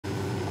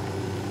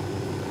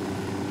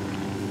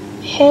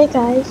Hey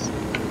guys,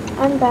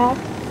 I'm back,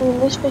 and in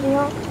this video,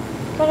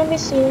 I'm gonna be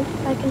seeing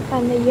if I can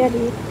find the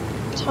Yeti,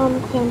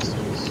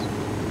 Clanceys.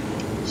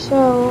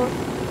 So,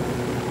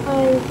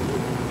 I'm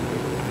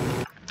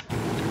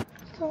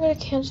gonna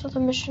cancel the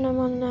mission I'm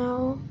on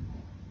now,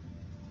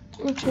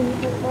 which is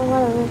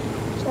whatever.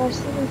 So I was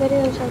seeing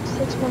videos like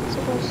 6 months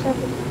ago,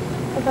 7,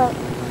 about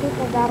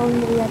people battling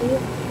the Yeti,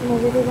 and I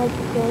really like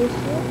the Gillie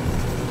suit.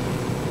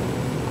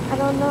 I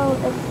don't know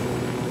if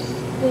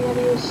the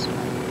Yeti is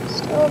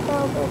still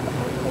available, but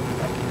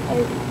I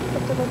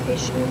put the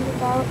location in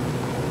about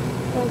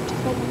to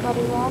find the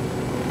bloody rock.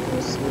 Let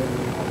me see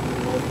if I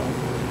can make it.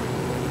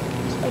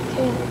 Yes, I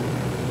can.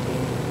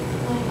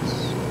 Nice.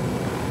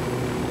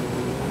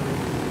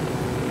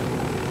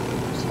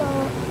 So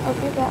I'll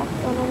be back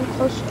when I'm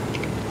closer.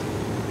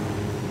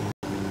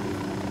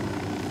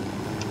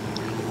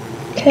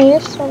 Okay,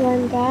 so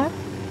I'm back,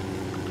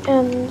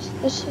 and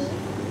this is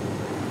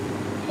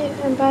here.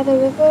 I'm by the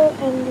river,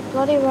 and the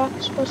bloody rock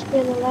is supposed to be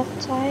on the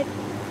left side.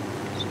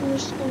 So I'm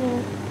just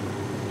gonna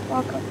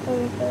walk up the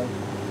river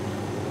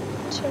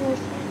until I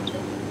find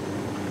it.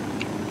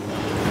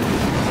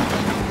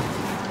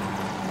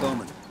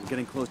 Bowman, we're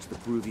getting close to the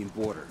Peruvian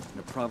border, in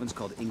a province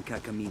called Inca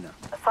Camina.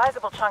 A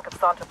sizable chunk of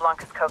Santa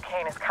Blanca's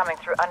cocaine is coming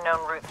through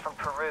unknown routes from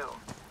Peru.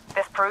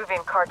 This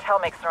Peruvian cartel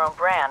makes their own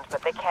brand,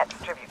 but they can't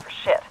distribute for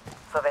shit,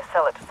 so they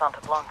sell it to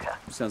Santa Blanca.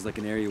 Sounds like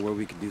an area where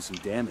we could do some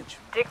damage.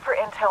 Dig for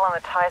intel on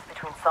the ties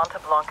between Santa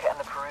Blanca and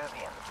the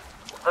Peruvians.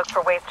 Look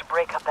for ways to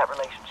break up that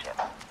relationship.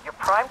 Your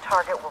prime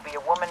target will be a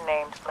woman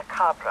named La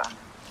Cabra.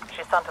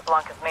 She's Santa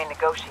Blanca's main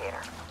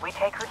negotiator. We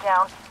take her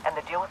down, and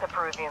the deal with the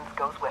Peruvians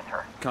goes with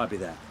her. Copy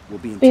that. We'll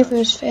be in touch.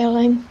 Beaver's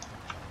failing.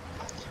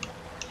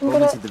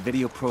 Bowman said the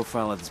video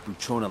profile of this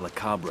Buchona La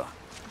Cabra.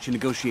 She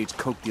negotiates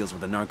coke deals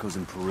with the narcos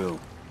in Peru.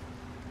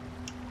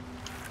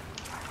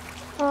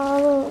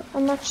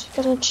 I'm actually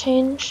gonna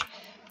change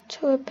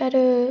to a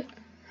better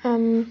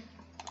mask.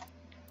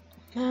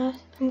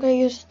 I'm gonna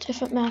use a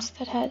different mask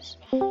that has.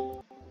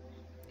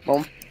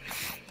 Boom.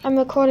 I'm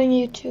recording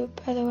YouTube,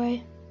 by the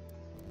way.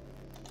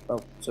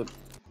 Oh, so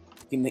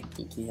can you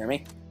hear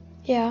me?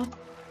 Yeah.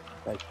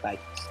 Right, bye.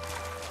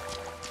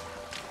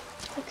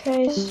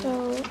 Okay,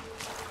 so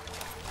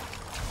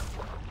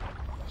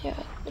yeah,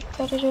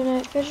 better do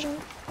night vision.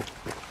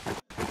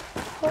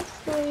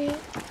 Hopefully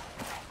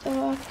the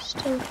rock is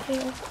still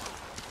here.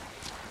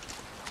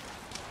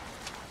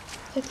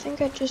 I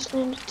think I just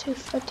landed too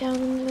far down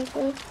in the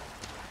river.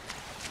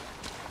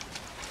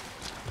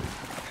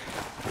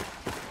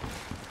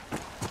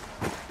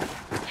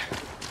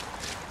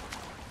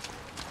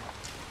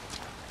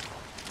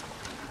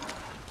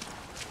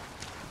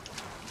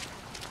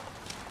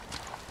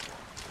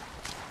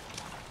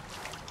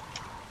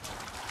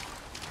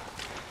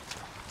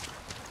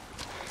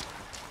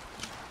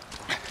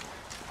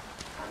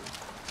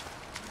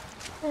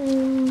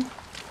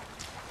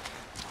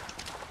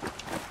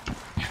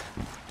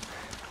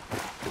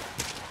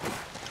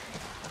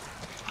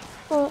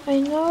 Well, I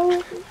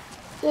know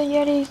the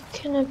Yeti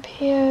can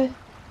appear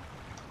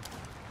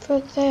for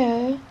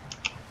there.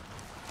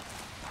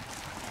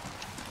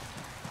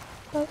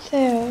 Not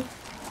there.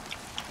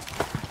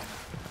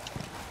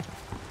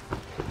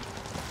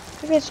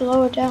 Maybe it's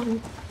lower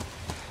down.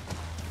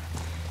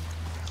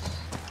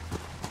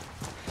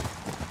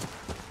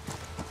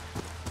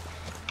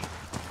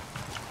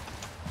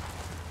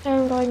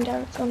 I'm going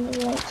down from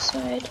the right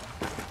side.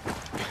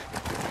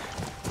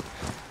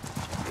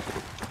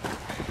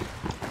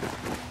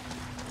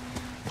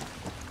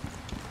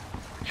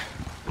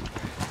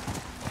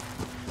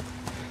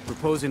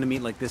 Proposing to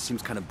meet like this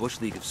seems kind of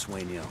bush league of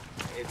Swainio.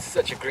 It's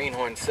such a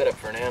greenhorn setup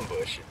for an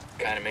ambush. It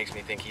kind of makes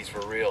me think he's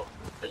for real.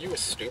 Are you as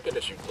stupid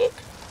as you look?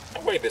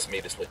 No way this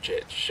meet is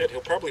legit. Shit,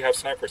 he'll probably have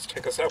snipers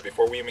take us out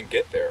before we even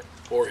get there.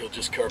 Or he'll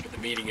just carpet the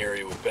meeting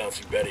area with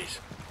bouncing betties.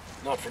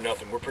 Not for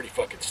nothing, we're pretty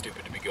fucking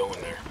stupid to be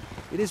going there.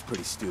 It is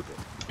pretty stupid.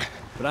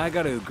 But I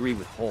gotta agree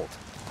with Holt.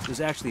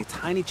 There's actually a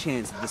tiny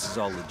chance that this is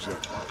all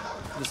legit.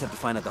 We'll just have to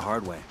find out the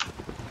hard way.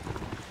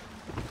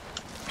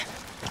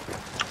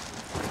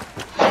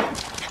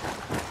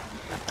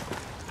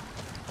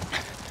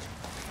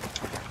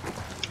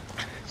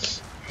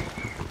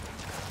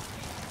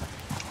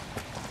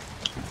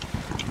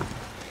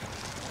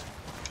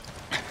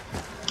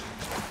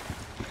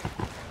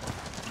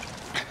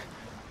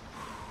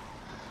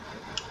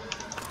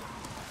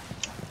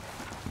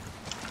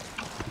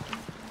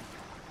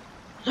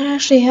 I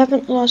actually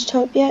haven't lost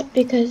hope yet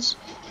because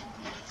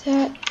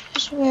that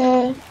is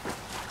where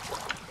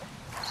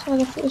I saw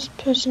the first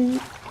person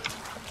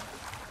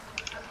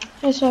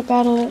I saw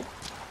battle it.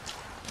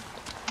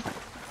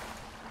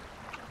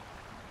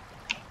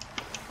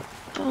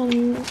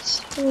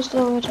 It was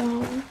lower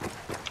down.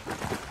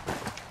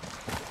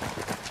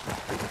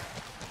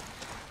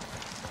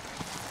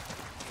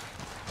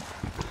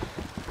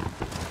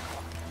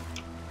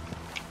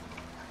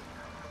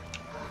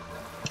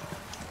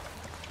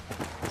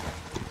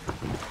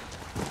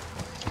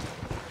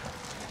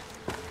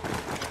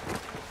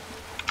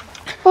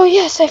 Oh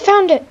yes, I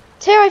found it!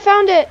 Here, I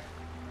found it!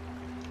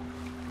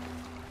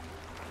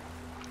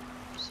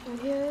 So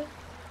here,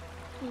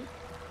 the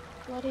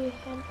bloody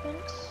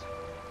handprints.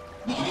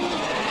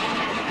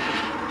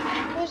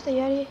 Where's the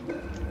Yeti?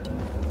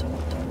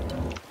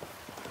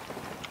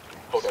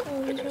 Hold up, So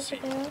they're he's gonna over see.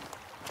 there.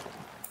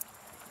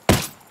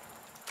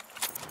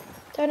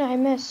 Darn it, I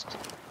missed.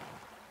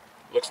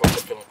 Looks like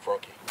they're feeling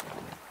froggy.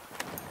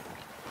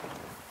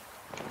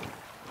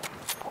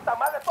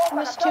 I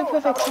missed 2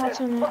 perfect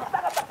shots on it.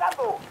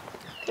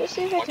 Let's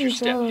see if I Watch can your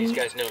step. These drone.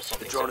 guys know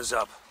something. The drone is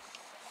up.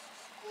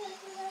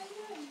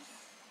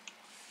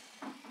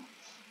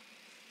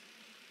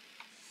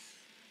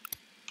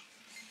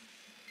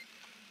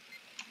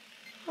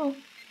 Oh.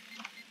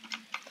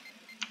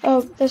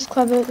 Oh, that's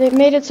clever. They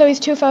made it so he's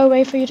too far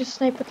away for you to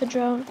snipe with the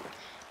drone.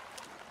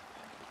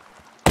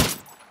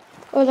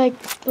 Or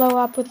like blow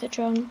up with the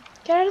drone.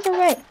 Get out of the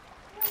way.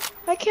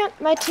 Why can't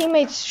my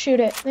teammates shoot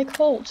it? They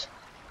cold.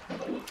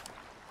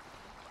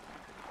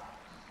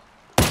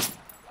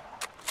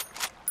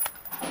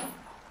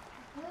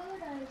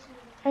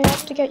 I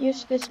have to get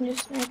used to this new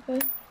sniper.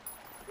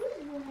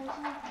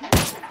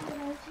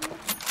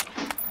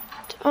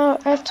 Oh,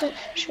 I have to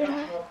shoot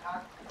her.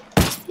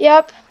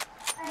 Yep.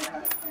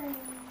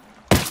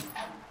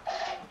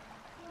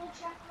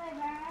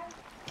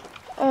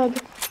 Ugh.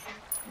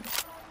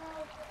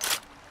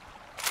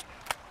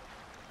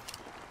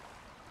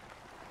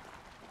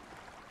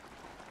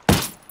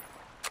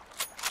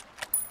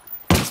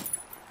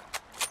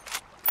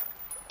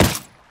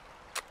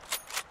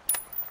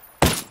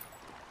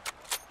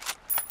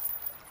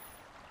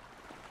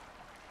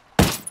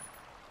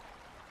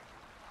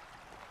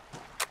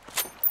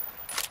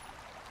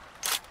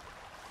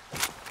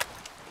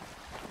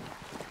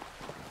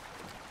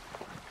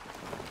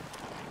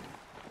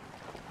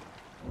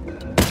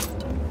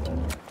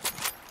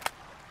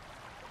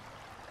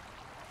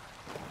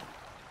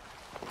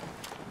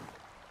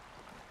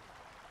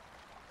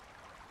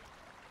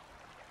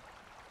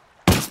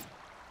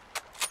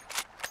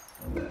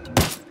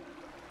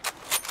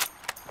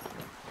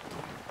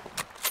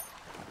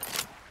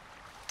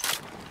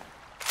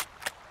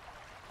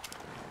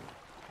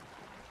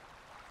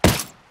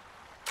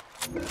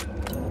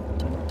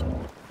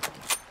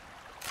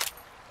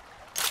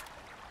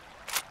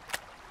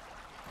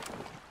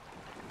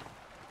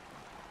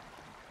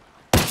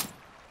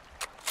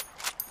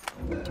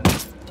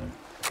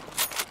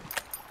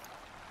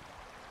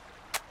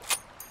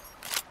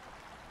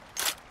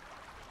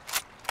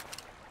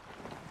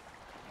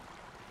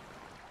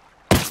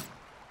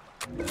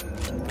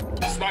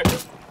 Sniper.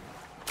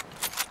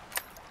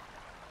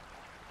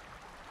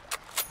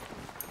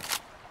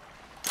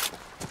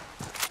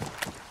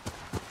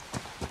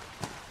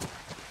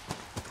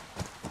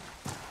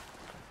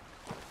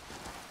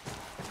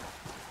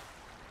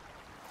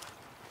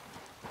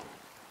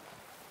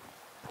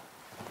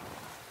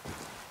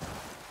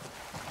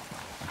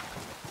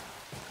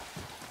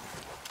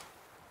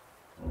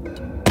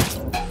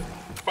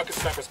 Fucking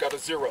sniper's got a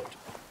zeroed.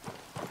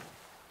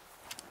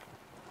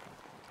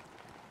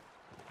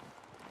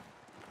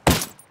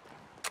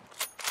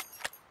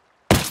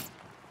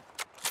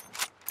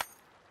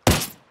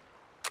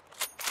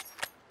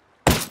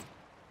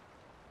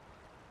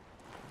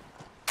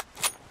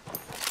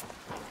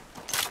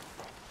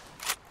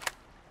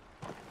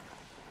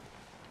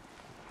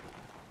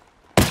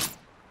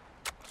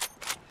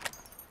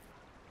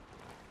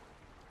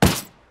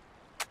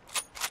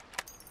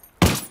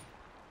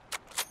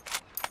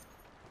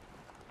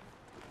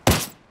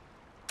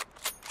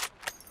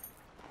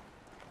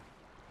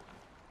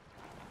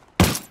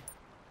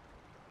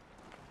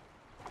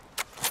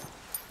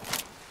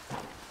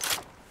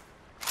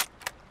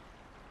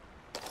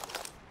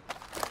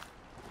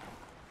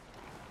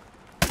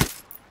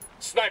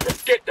 Sniper,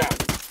 get down!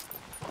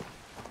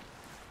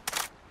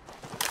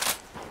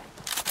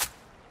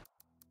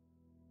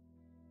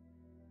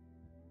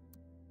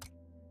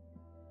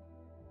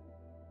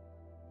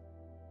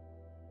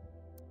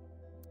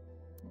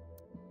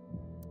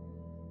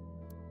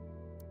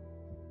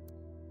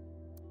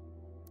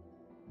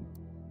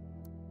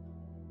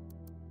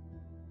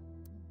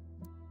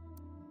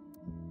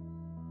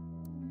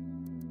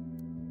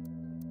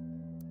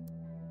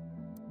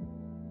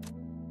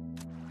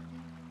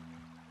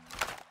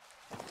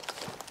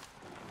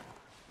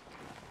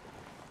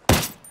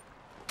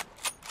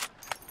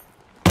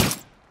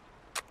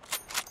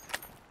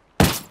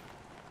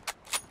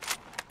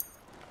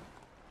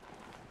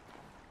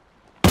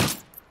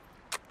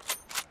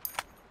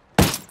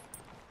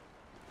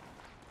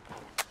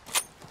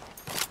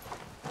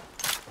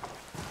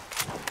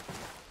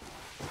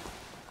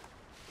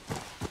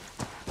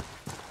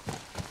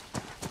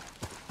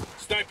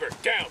 Sniper,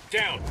 down,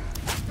 down!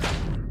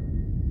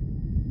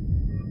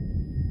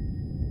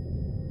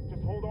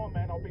 Just hold on,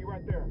 man. I'll be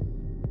right there.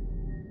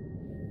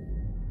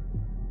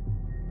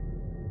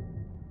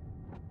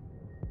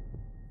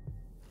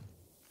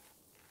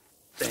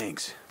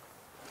 Thanks.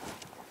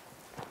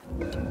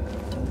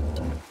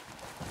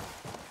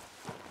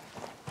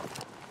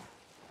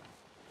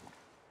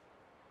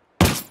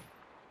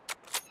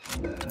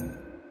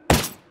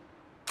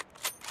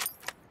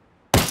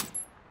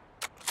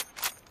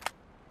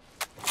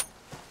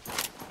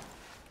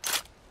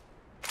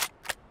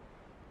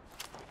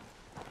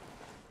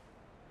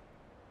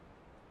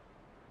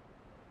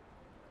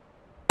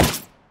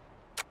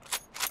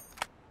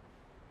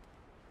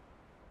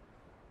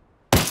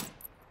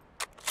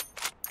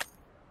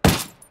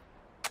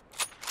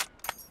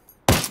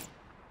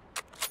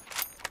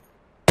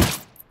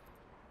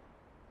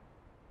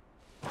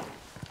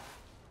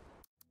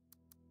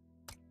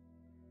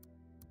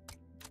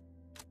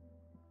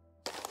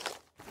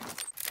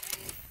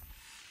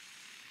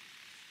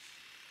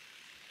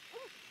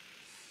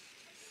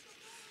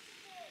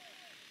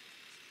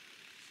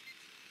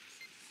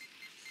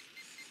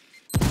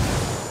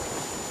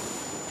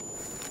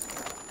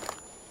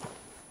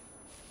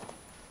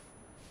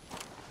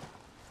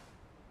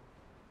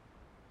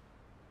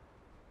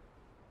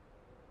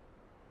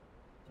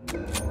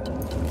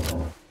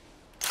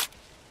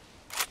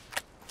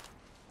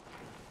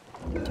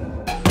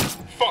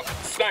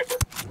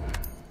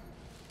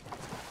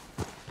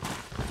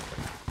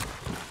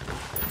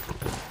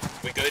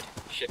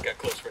 shit got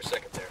close for a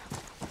second there.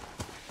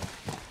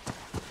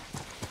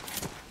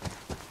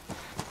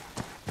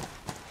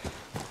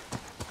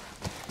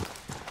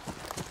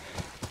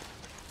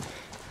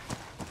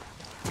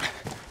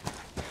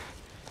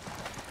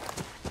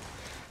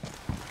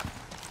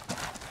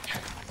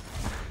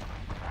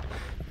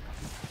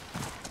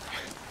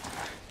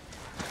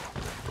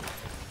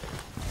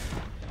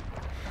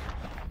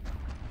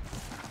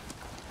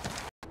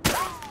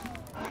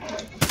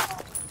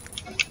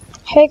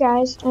 Hey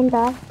guys, I'm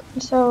back.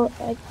 So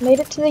I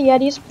made it to the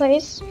Yeti's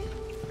place,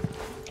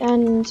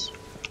 and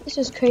this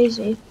is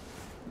crazy.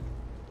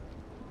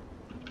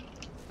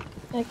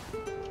 Like,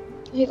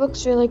 he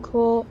looks really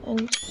cool,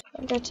 and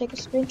I'm gonna take a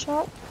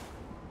screenshot.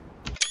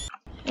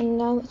 And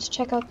now let's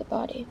check out the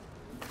body.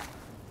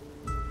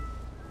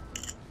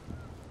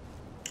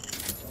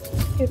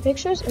 Few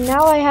pictures, and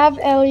now I have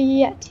El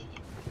Yeti.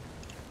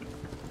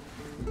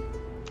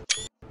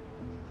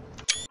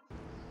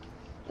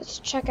 Let's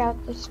check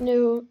out this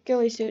new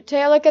Gillie suit.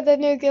 Take a look at the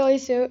new Gillie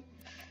suit.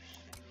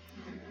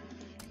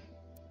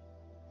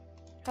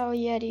 Oh,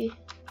 Yeti.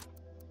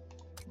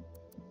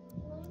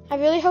 I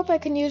really hope I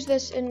can use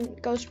this in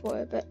Ghost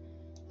War, but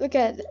look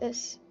at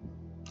this.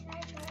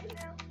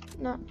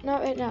 Not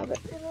right now, but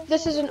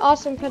this is an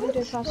awesome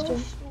Predator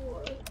costume.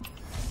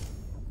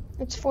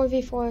 It's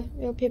 4v4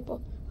 real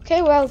people.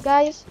 Okay, well,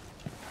 guys,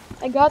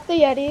 I got the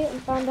Yeti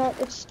and found out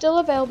it's still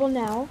available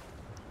now.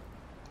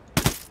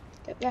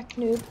 Get back,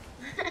 noob.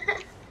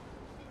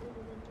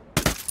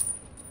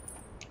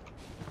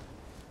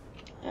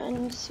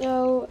 And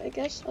so, I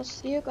guess I'll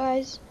see you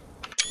guys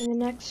in the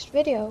next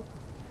video.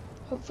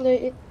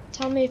 Hopefully,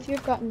 tell me if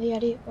you've gotten the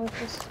Yeti or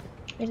if it's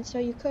made it so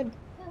you could.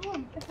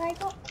 If I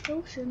got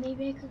closer,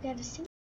 maybe I could get a seat.